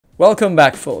Welcome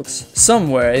back, folks.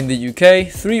 Somewhere in the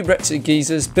UK, 3 Brexit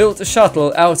geezers built a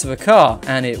shuttle out of a car,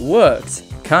 and it worked.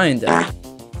 Kinda.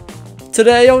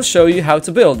 Today I'll show you how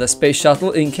to build a space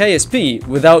shuttle in KSP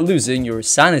without losing your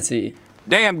sanity.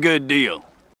 Damn good deal.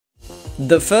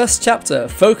 The first chapter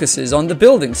focuses on the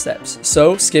building steps,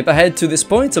 so skip ahead to this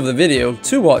point of the video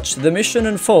to watch the mission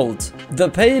unfold. The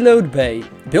Payload Bay.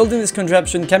 Building this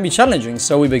contraption can be challenging,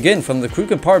 so we begin from the crew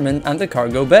compartment and the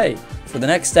cargo bay. For the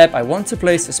next step, I want to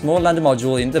place a small lander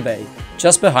module in the bay,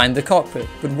 just behind the cockpit.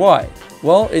 But why?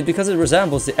 Well, because it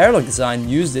resembles the airlock design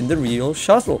used in the real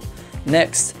shuttle.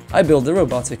 Next, I build the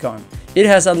robotic arm. It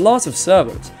has a lot of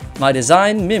servos. My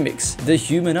design mimics the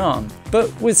human arm, but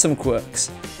with some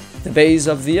quirks. The base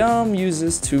of the arm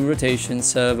uses 2 rotation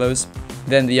servos.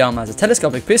 Then the arm has a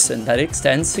telescopic piston that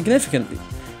extends significantly.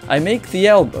 I make the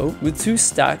elbow with 2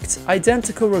 stacked,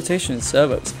 identical rotation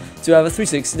servos to have a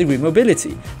 360-degree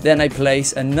mobility. Then I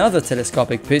place another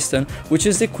telescopic piston, which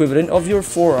is the equivalent of your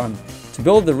forearm. To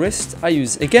build the wrist, I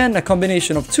use again a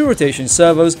combination of 2 rotation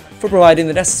servos for providing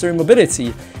the necessary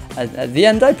mobility. And at the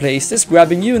end I place this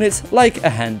grabbing unit like a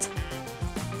hand.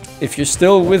 If you're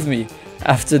still with me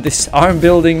after this arm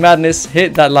building madness,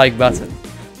 hit that like button.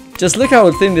 Just look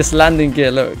how thin this landing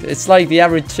gear looked. It's like the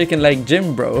average chicken leg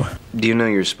gym bro. Do you know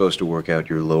you're supposed to work out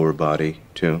your lower body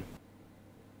too?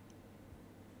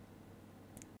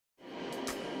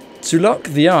 To lock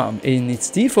the arm in its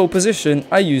default position,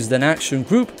 I used an action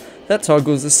group that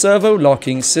toggles the servo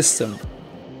locking system.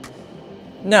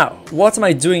 Now, what am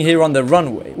I doing here on the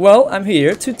runway? Well, I'm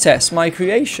here to test my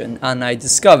creation, and I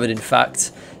discovered, in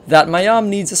fact, that my arm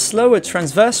needs a slower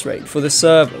transverse rate for the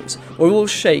servos, or it will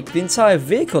shake the entire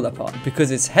vehicle apart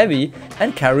because it's heavy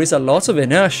and carries a lot of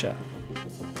inertia.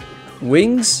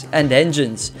 Wings and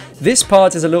engines. This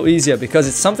part is a little easier because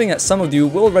it's something that some of you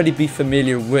will already be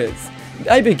familiar with.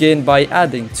 I begin by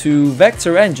adding 2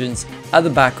 vector engines at the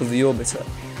back of the orbiter.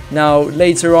 Now,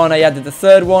 later on I added the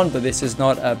 3rd one, but this is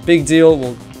not a big deal,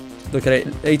 we'll look at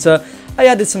it later. I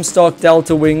added some stock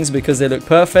delta wings because they look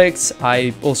perfect.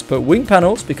 I also put wing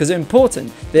panels because they're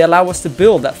important. They allow us to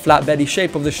build that flat belly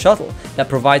shape of the shuttle that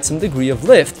provides some degree of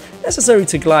lift necessary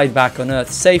to glide back on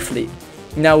Earth safely.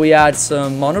 Now we add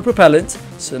some monopropellant,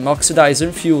 some oxidizer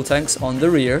and fuel tanks on the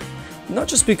rear, not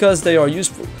just because they are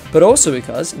useful, but also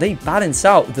because they balance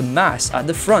out the mass at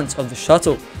the front of the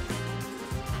shuttle.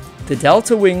 The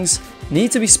delta wings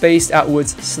need to be spaced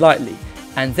outwards slightly,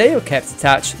 and they are kept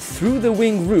attached through the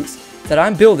wing root that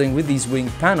I'm building with these wing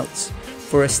panels.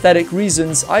 For aesthetic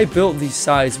reasons, I built these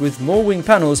sides with more wing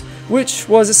panels, which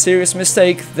was a serious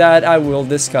mistake that I will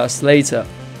discuss later.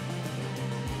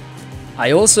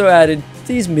 I also added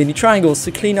these mini triangles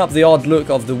to clean up the odd look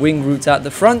of the wing root at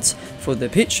the front. For the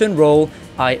pitch and roll,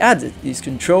 I added these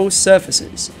control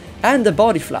surfaces and a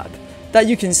body flap that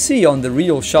you can see on the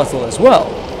real shuttle as well.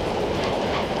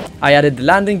 I added the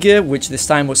landing gear, which this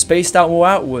time was spaced out more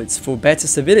outwards for better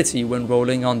stability when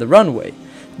rolling on the runway.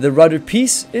 The rudder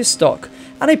piece is stock,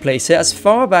 and I place it as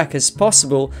far back as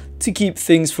possible to keep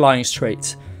things flying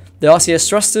straight. The RCS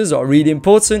thrusters are really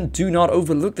important. Do not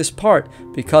overlook this part,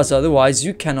 because otherwise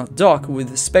you cannot dock with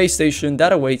the space station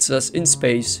that awaits us in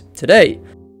space today.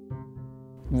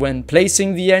 When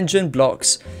placing the engine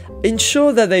blocks,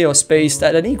 ensure that they are spaced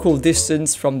at an equal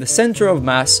distance from the center of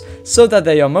mass so that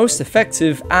they are most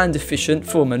effective and efficient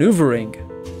for maneuvering.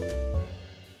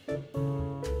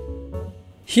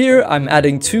 Here I'm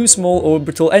adding 2 small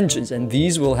orbital engines, and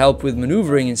these will help with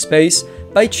maneuvering in space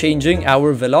by changing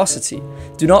our velocity.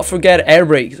 Do not forget air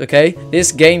brakes, okay?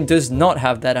 This game does not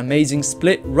have that amazing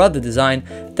split rudder design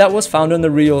that was found on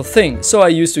the real thing, so I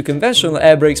used 2 conventional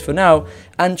air brakes for now,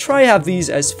 and try have these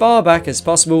as far back as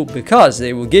possible because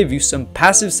they will give you some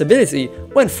passive stability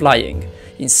when flying.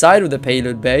 Inside of the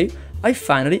payload bay, I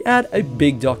finally add a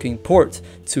big docking port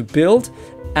to build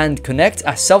and connect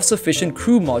a self-sufficient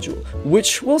crew module,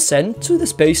 which we'll send to the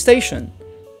space station.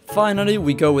 Finally,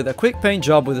 we go with a quick paint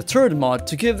job with a turret mod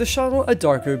to give the shuttle a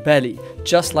darker belly,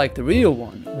 just like the real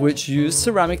one, which used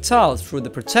ceramic tiles for the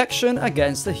protection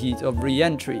against the heat of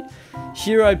re-entry.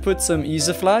 Here I put some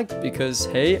ESA flag, because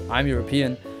hey, I'm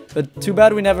European, but too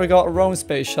bad we never got our own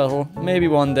space shuttle, maybe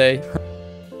one day.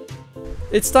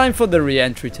 It's time for the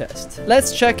re-entry test.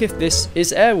 Let's check if this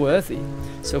is airworthy.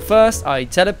 So first I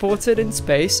teleport it in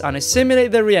space and I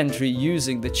simulate the re-entry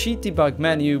using the cheat debug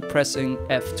menu pressing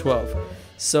F12.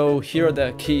 So here are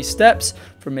the key steps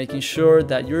for making sure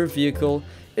that your vehicle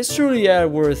is truly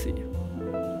airworthy.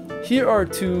 Here are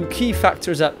 2 key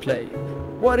factors at play.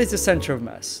 What is the center of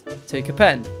mass? Take a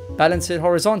pen, balance it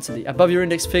horizontally above your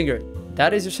index finger.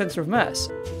 That is your center of mass,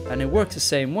 and it works the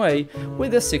same way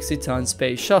with a 60-ton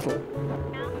space shuttle.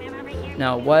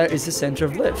 Now, where is the center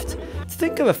of lift?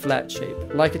 Think of a flat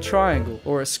shape, like a triangle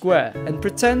or a square, and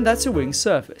pretend that's a wing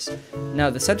surface.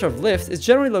 Now, the center of lift is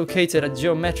generally located at the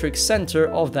geometric center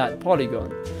of that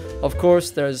polygon. Of course,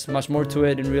 there's much more to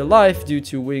it in real life due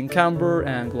to wing camber,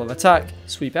 angle of attack,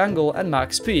 sweep angle, and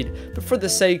max speed, but for the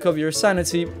sake of your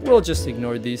sanity, we'll just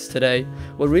ignore these today.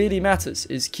 What really matters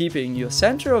is keeping your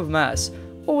center of mass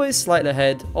always slightly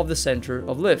ahead of the center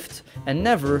of lift, and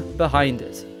never behind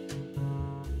it.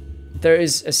 There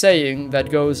is a saying that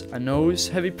goes, a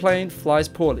nose-heavy plane flies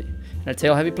poorly, and a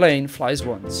tail-heavy plane flies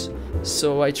once.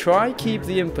 So I try keep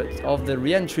the input of the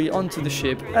re-entry onto the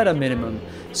ship at a minimum,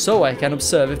 so I can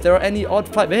observe if there are any odd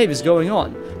flight behaviors going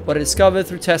on. What I discovered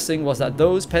through testing was that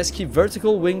those pesky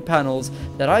vertical wing panels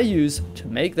that I use to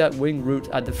make that wing root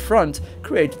at the front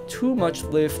create too much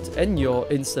lift and yaw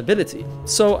instability.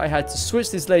 So I had to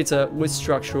switch these later with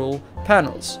structural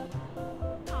panels.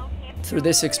 Through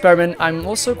this experiment, I'm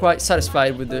also quite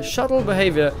satisfied with the shuttle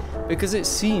behavior because it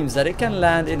seems that it can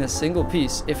land in a single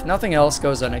piece if nothing else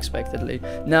goes unexpectedly.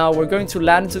 Now we're going to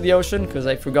land into the ocean because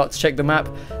I forgot to check the map.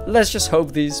 Let's just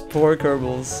hope these poor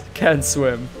Kerbals can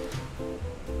swim.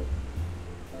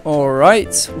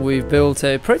 Alright, we've built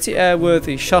a pretty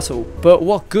airworthy shuttle, but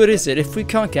what good is it if we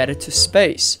can't get it to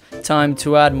space? Time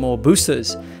to add more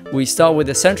boosters. We start with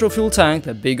the central fuel tank,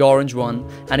 the big orange one,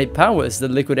 and it powers the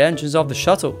liquid engines of the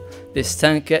shuttle. This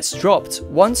tank gets dropped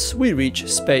once we reach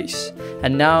space.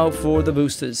 And now for the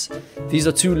boosters. These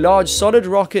are two large solid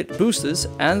rocket boosters,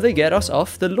 and they get us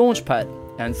off the launch pad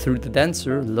and through the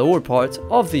denser lower part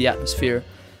of the atmosphere.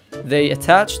 They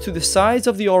attach to the sides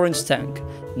of the orange tank,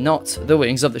 not the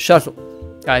wings of the shuttle.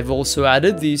 I've also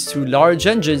added these two large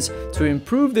engines to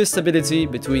improve the stability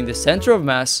between the center of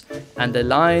mass and the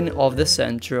line of the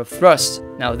center of thrust.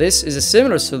 Now this is a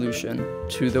similar solution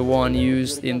to the one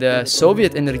used in the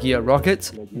Soviet Energia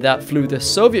rocket that flew the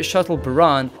Soviet shuttle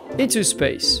Buran into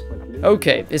space.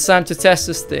 Okay, it's time to test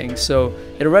this thing, so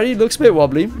it already looks a bit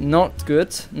wobbly, not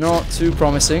good, not too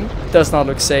promising, does not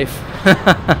look safe.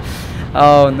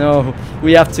 Oh no,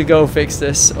 we have to go fix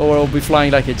this or I'll be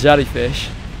flying like a jellyfish.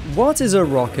 What is a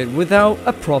rocket without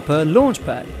a proper launch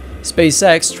pad?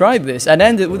 SpaceX tried this and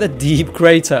ended with a deep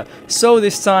crater, so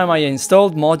this time I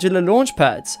installed Modular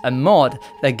Launchpads, a mod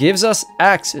that gives us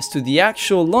access to the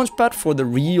actual launch pad for the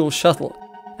real shuttle.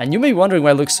 And you may be wondering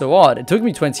why it looks so odd. It took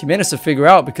me 20 minutes to figure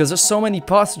out because there's so many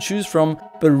parts to choose from,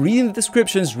 but reading the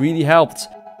descriptions really helped.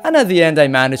 And at the end I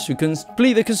managed to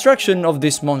complete the construction of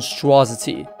this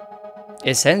monstrosity.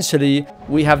 Essentially,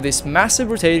 we have this massive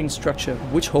rotating structure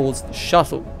which holds the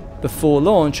shuttle. Before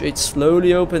launch, it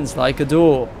slowly opens like a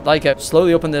door, like I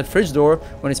slowly open the fridge door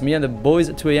when it's me and the boys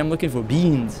at 2 AM looking for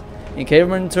beans. In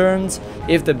caveman terms,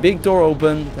 if the big door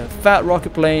opens, the fat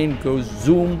rocket plane goes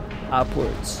zoom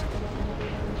upwards.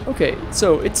 Okay,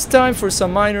 so it's time for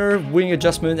some minor wing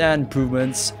adjustment and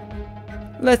improvements.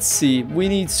 Let's see, we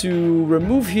need to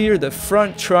remove here the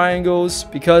front triangles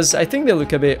because I think they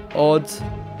look a bit odd.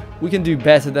 We can do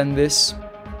better than this.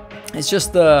 It's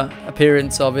just the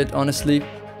appearance of it, honestly.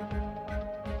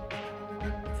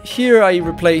 Here I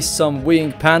replaced some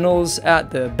wing panels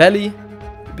at the belly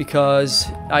because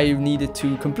I needed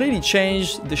to completely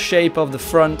change the shape of the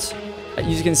front. As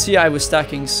you can see, I was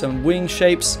stacking some wing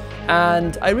shapes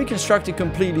and I reconstructed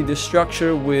completely the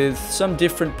structure with some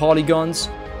different polygons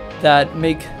that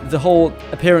make the whole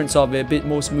appearance of it a bit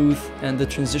more smooth and the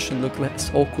transition look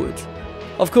less awkward.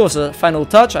 Of course, a final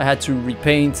touch, I had to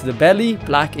repaint the belly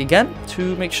black again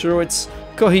to make sure it's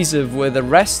cohesive with the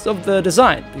rest of the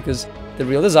design because the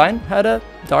real design had a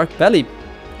dark belly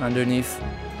underneath.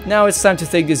 Now it's time to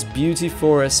take this beauty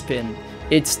for a spin.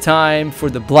 It's time for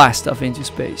the blast off into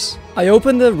space. I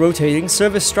open the rotating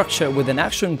service structure with an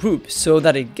action group so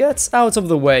that it gets out of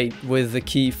the way. With the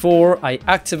key 4, I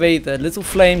activate the little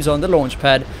flames on the launch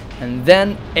pad and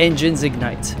then engines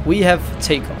ignite. We have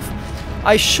takeoff.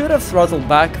 I should have throttled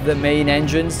back the main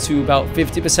engines to about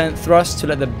 50% thrust to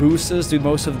let the boosters do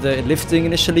most of the lifting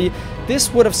initially.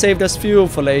 This would have saved us fuel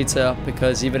for later,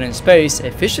 because even in space,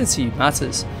 efficiency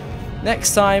matters.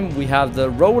 Next time we have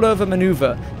the rollover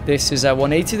maneuver. This is a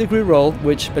 180-degree roll,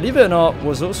 which, believe it or not,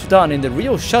 was also done in the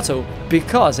real shuttle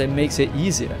because it makes it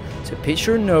easier to pitch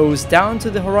your nose down to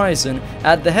the horizon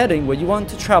at the heading where you want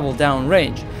to travel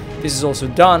downrange. This is also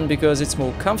done because it's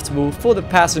more comfortable for the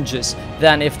passengers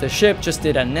than if the ship just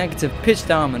did a negative pitch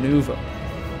down maneuver.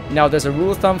 Now there's a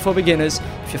rule of thumb for beginners: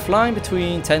 if you're flying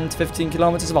between 10 to 15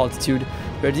 kilometers of altitude,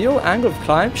 your ideal angle of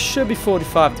climb should be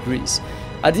 45 degrees.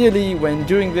 Ideally, when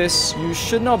doing this, you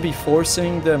should not be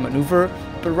forcing the maneuver,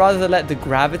 but rather let the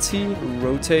gravity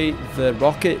rotate the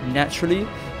rocket naturally,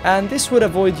 and this would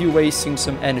avoid you wasting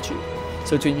some energy.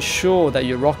 So to ensure that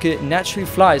your rocket naturally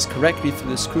flies correctly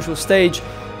through this crucial stage,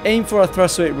 aim for a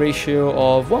thrust weight ratio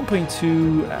of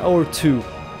 1.2 or 2.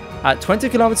 At 20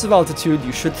 km of altitude,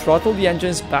 you should throttle the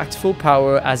engines back to full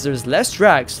power as there's less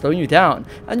drag slowing you down,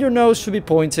 and your nose should be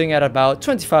pointing at about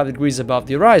 25 degrees above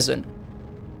the horizon.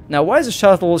 Now, why is the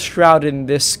shuttle shrouded in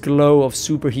this glow of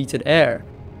superheated air?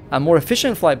 A more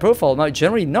efficient flight profile might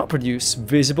generally not produce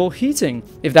visible heating,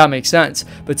 if that makes sense,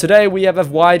 but today we have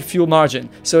a wide fuel margin,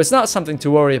 so it's not something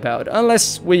to worry about,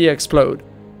 unless we explode.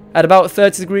 At about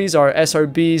 30 degrees, our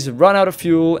SRBs run out of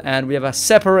fuel and we have a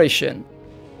separation.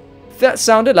 That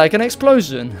sounded like an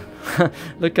explosion.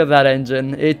 Look at that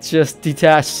engine, it just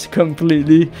detached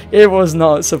completely. It was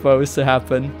not supposed to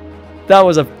happen. That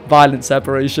was a violent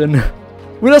separation.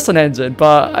 We lost an engine,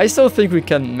 but I still think we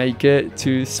can make it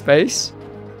to space.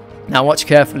 Now watch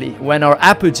carefully. When our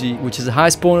apogee, which is the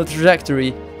highest point of the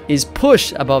trajectory, is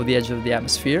pushed above the edge of the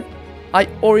atmosphere, I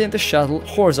orient the shuttle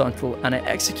horizontal and I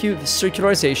execute the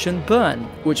circularization burn,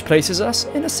 which places us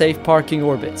in a safe parking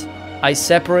orbit. I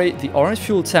separate the orange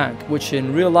fuel tank, which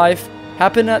in real life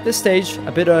happened at this stage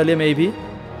a bit earlier maybe,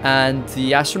 and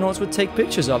the astronauts would take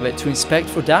pictures of it to inspect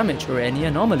for damage or any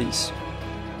anomalies.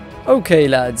 Okay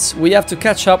lads, we have to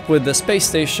catch up with the space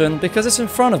station because it's in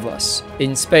front of us.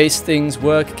 In space things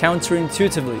work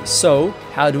counterintuitively, so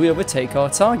how do we overtake our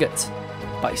target?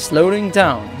 By slowing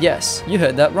down. Yes, you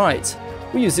heard that right.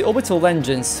 We use the orbital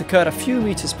engines to cut a few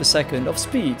meters per second of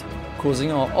speed,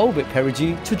 causing our orbit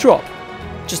perigee to drop.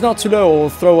 Just not too low or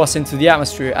throw us into the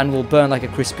atmosphere and we'll burn like a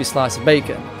crispy slice of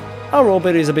bacon. Our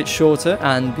orbit is a bit shorter,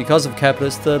 and because of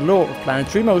Kepler's third law of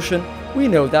planetary motion, we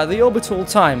know that the orbital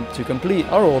time to complete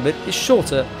our orbit is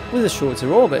shorter with a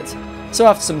shorter orbit. So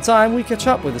after some time we catch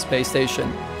up with the space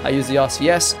station. I use the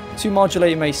RCS to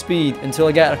modulate my speed until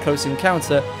I get a close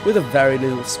encounter with a very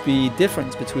little speed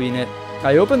difference between it.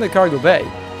 I open the cargo bay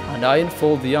and I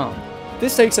unfold the arm.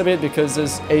 This takes a bit because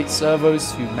there's 8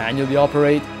 servos to manually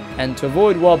operate, and to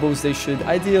avoid wobbles they should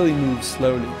ideally move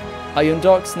slowly. I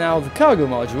undocked now the cargo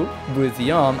module. With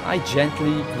the arm I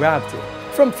gently grabbed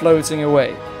it from floating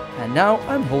away, and now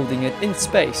I'm holding it in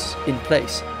space, in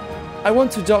place. I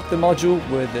want to dock the module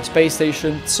with the space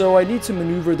station, so I need to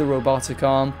maneuver the robotic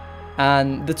arm,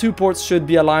 and the 2 ports should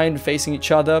be aligned facing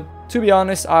each other. To be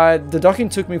honest, the docking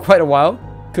took me quite a while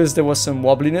because there was some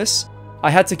wobbliness. I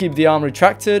had to keep the arm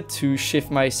retracted to shift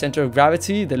my center of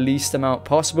gravity the least amount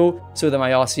possible so that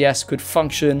my RCS could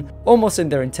function almost in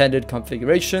their intended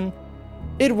configuration.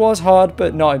 It was hard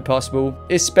but not impossible,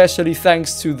 especially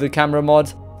thanks to the camera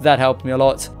mod. That helped me a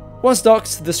lot. Once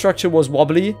docked, the structure was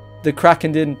wobbly. The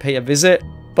Kraken didn't pay a visit,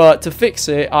 but to fix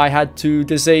it I had to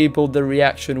disable the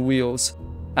reaction wheels,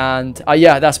 and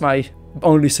yeah, that's my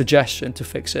only suggestion to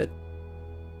fix it.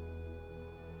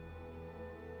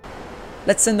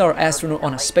 Let's send our astronaut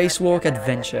on a spacewalk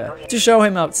adventure to show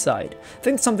him outside. I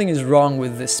think something is wrong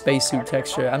with this spacesuit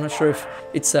texture. I'm not sure if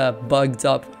it's a bugged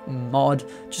up mod.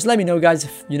 Just let me know guys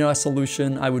if you know a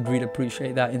solution. I would really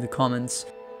appreciate that in the comments.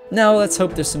 Now let's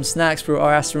hope there's some snacks for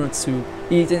our astronauts to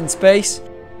eat in space.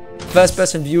 First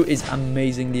person view is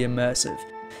amazingly immersive.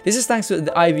 This is thanks to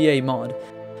the IVA mod.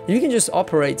 You can just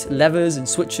operate levers and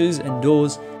switches and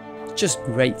doors. Just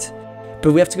great.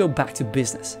 But we have to go back to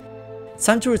business. It's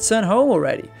time to return home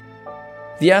already.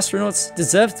 The astronauts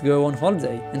deserve to go on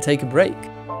holiday and take a break.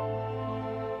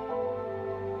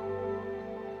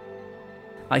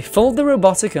 I fold the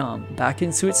robotic arm back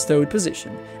into its stowed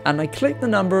position and I click the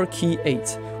number key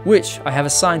 8, which I have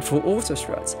assigned for auto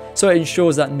struts, so it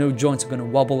ensures that no joints are going to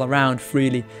wobble around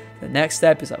freely. The next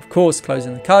step is of course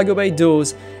closing the cargo bay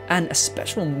doors, and a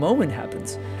special moment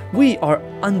happens. We are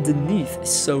underneath a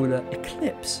solar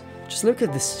eclipse. Just look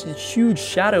at this huge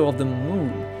shadow of the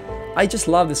moon. I just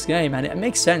love this game, and it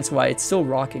makes sense why it's still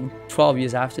rocking 12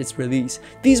 years after its release.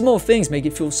 These small things make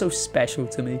it feel so special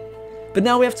to me. But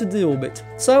now we have to deorbit,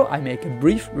 so I make a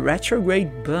brief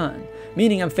retrograde burn,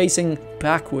 meaning I'm facing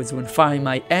backwards when firing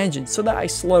my engine so that I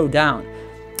slow down.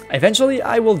 Eventually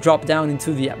I will drop down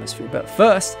into the atmosphere, but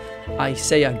first I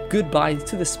say a goodbye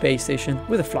to the space station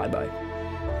with a flyby.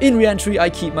 In re-entry,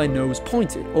 I keep my nose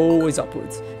pointed, always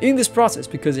upwards, in this process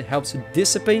because it helps to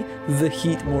dissipate the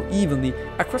heat more evenly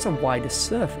across a wider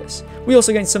surface. We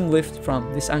also gain some lift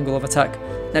from this angle of attack.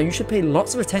 Now you should pay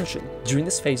lots of attention during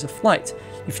this phase of flight.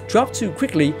 If you drop too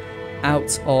quickly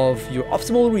out of your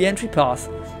optimal re-entry path,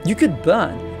 you could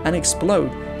burn and explode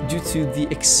due to the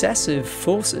excessive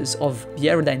forces of the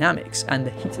aerodynamics and the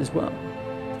heat as well.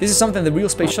 This is something the real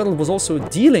Space Shuttle was also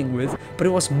dealing with, but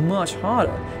it was much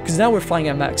harder, because now we're flying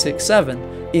at Mach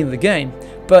 6-7 in the game,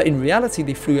 but in reality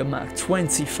they flew at Mach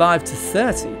 25 to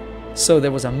 30, so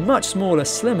there was a much smaller,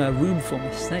 slimmer room for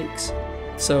mistakes.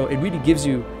 So it really gives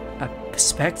you a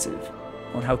perspective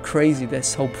on how crazy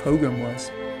this whole program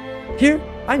was. Here,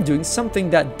 I'm doing something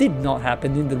that did not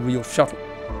happen in the real shuttle.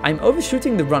 I'm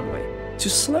overshooting the runway. To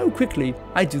slow quickly,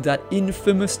 I do that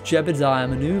infamous Jebediah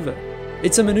maneuver.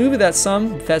 It's a maneuver that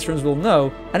some veterans will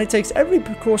know, and it takes every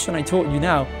precaution I taught you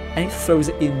now, and it throws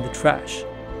it in the trash.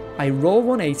 I roll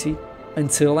 180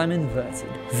 until I'm inverted.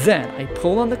 Then I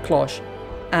pull on the cloche,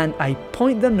 and I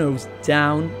point the nose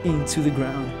down into the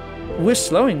ground. We're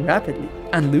slowing rapidly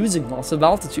and losing lots of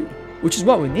altitude, which is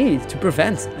what we need to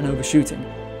prevent an overshooting.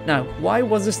 Now, why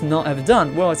was this not ever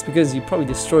done? Well, it's because you probably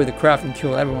destroy the craft and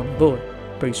kill everyone on board.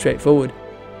 Pretty straightforward.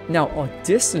 Now, our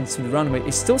distance to the runway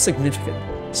is still significant,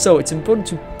 so it's important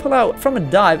to pull out from a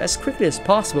dive as quickly as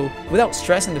possible without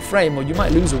stressing the frame, or you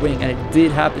might lose a wing, and it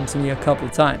did happen to me a couple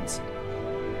of times.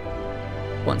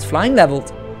 Once flying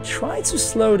leveled, try to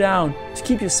slow down to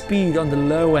keep your speed on the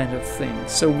low end of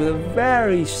things, so with a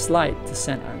very slight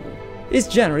descent angle. It's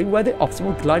generally where the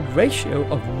optimal glide ratio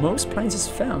of most planes is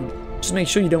found. Just make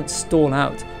sure you don't stall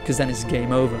out, because then it's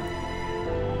game over.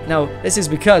 Now, this is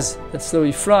because the slower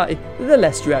you fly, the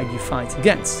less drag you fight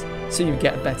against, so you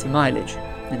get better mileage,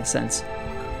 in a sense.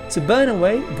 To burn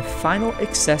away the final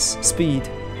excess speed,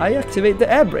 I activate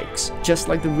the air brakes, just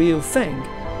like the real thing,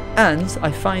 and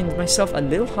I find myself a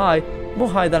little high, more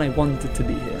high than I wanted to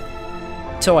be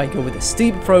here. So I go with a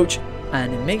steep approach,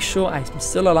 and make sure I'm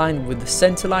still aligned with the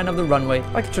center line of the runway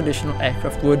like a traditional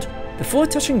aircraft would. Before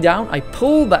touching down, I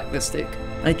pull back the stick,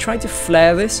 and I try to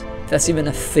flare this, if that's even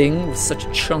a thing with such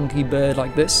a chunky bird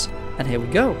like this. And here we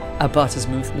go, a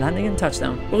butter-smooth landing and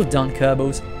touchdown. Well done,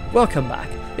 Kerbos. Welcome back.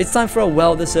 It's time for a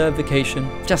well-deserved vacation.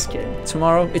 Just kidding,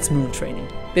 tomorrow it's moon training.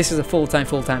 This is a full-time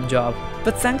job.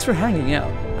 But thanks for hanging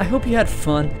out. I hope you had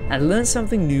fun and learned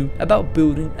something new about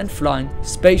building and flying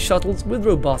space shuttles with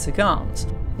robotic arms.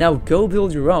 Now go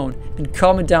build your own and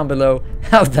comment down below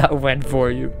how that went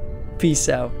for you. Peace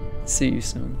out. See you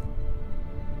soon.